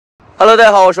Hello， 大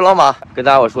家好，我是老马，跟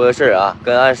大家说个事儿啊，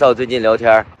跟安少最近聊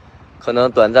天，可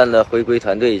能短暂的回归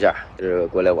团队一下，就是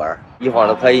过来玩。一晃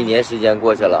都快1年时间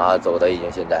过去了啊，走的已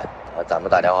经现在啊，咱们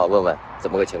打电话问问怎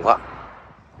么个情况。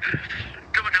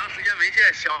这么长时间没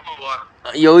见，想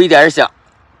我？有一点想，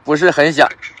不是很想。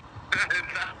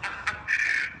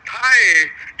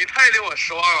你太令我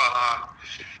失望了啊！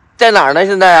在哪儿呢？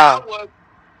现在啊？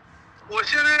我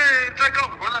现在在干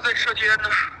活呢，在车间呢。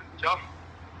行。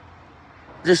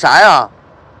这啥呀？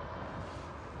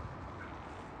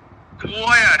锅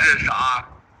呀，这是啥？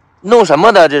弄什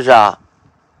么的？这是啊？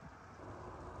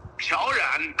漂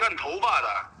染干头发的。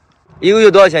一个月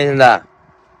多少钱？现在？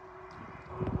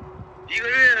一个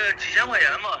月几千块钱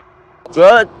嘛。主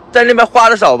要在那边花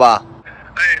的少吧？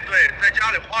哎，对，在家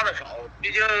里花的少，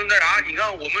毕竟那啥，你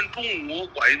看我们中午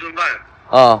管一顿饭，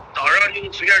啊，早上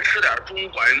就随便吃点，中午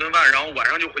管一顿饭，然后晚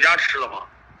上就回家吃了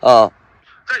嘛。啊，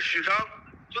在许昌，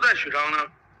就在许昌呢。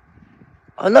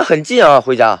啊，那很近啊，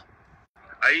回家。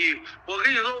哎，我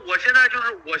跟你说，我现在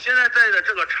在的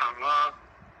这个厂啊，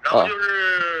然后就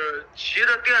是骑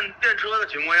着电车的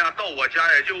情况下，到我家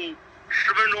也就10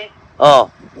分钟。啊，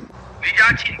离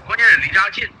家近，关键是离家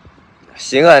近。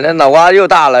行啊，那脑瓜又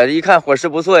大了，一看伙食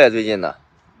不错呀，最近呢。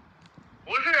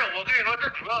不是，我跟你说，这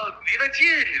主要离得近，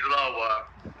你知道不？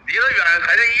离得远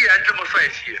还是依然这么帅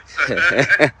气。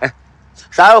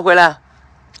啥时候回来？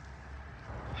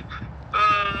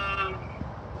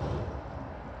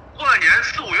过了年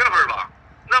4、5月份吧，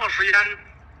那个时间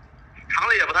厂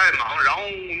里也不太忙，然后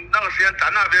那个时间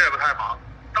咱那边也不太忙。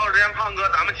到时间胖哥，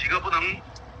咱们几个不能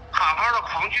好好的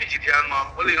狂聚几天吗？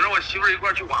我领着我媳妇一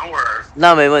块去玩会儿。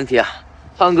那没问题啊，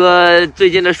胖哥最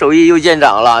近的手艺又见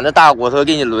长了，那大骨头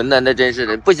给你轮的，那真是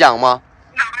的，不讲吗？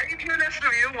哪一天的视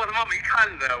频我他妈没看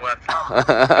呢？我操！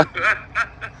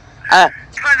哎，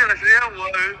看见的时间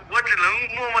我只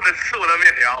能默默的吃我的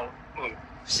面条。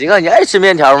行啊，你爱吃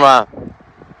面条吗？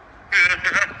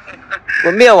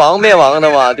我面王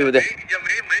的嘛，对不对？也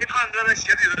没胖哥的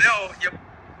鞋底子料，也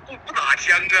不咋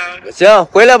香啊。行，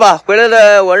回来吧，回来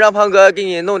了我让胖哥给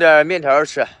你弄点面条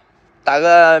吃，打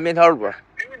个面条卤。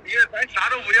没问题，咱啥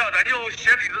都不要，咱就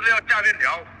鞋底子料加面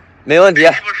条。没问题。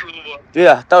这么舒服。对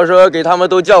呀，到时候给他们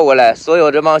都叫过来，所有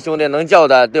这帮兄弟能叫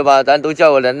的，对吧？咱都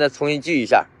叫过来，那重新聚一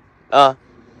下，啊。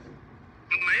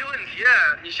没问题，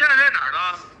你现在在哪儿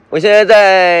呢？我现在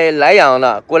在莱阳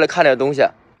呢，过来看点东西。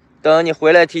等你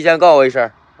回来，提前告我一声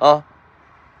啊。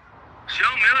行，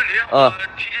没问题。我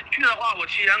提前去的话，我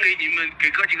提前给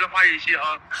哥几个发信息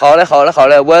啊。好嘞，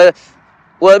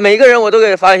我每个人我都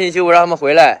给发信息，我让他们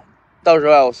回来。到时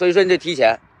候所以说你得提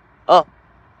前啊。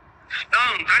行，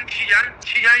咱提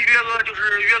前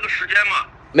约个时间嘛。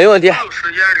没问题。有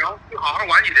时间，然后去好好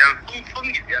玩几天，疯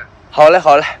几天。好嘞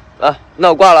啊，那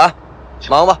我挂了啊，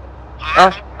忙吧。拜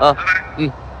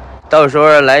拜。到时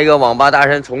候来一个网吧大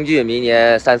神重聚，明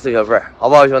年3、4月份，好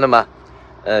不好，兄弟们？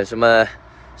什么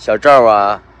小赵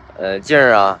啊，静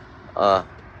啊，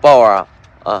豹啊，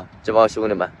这帮兄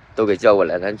弟们都给叫过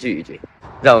来，咱聚一聚，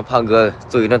让胖哥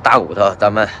做一顿大骨头，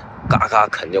咱们嘎嘎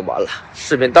啃就完了。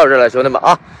视频到这了，兄弟们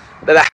啊，拜拜。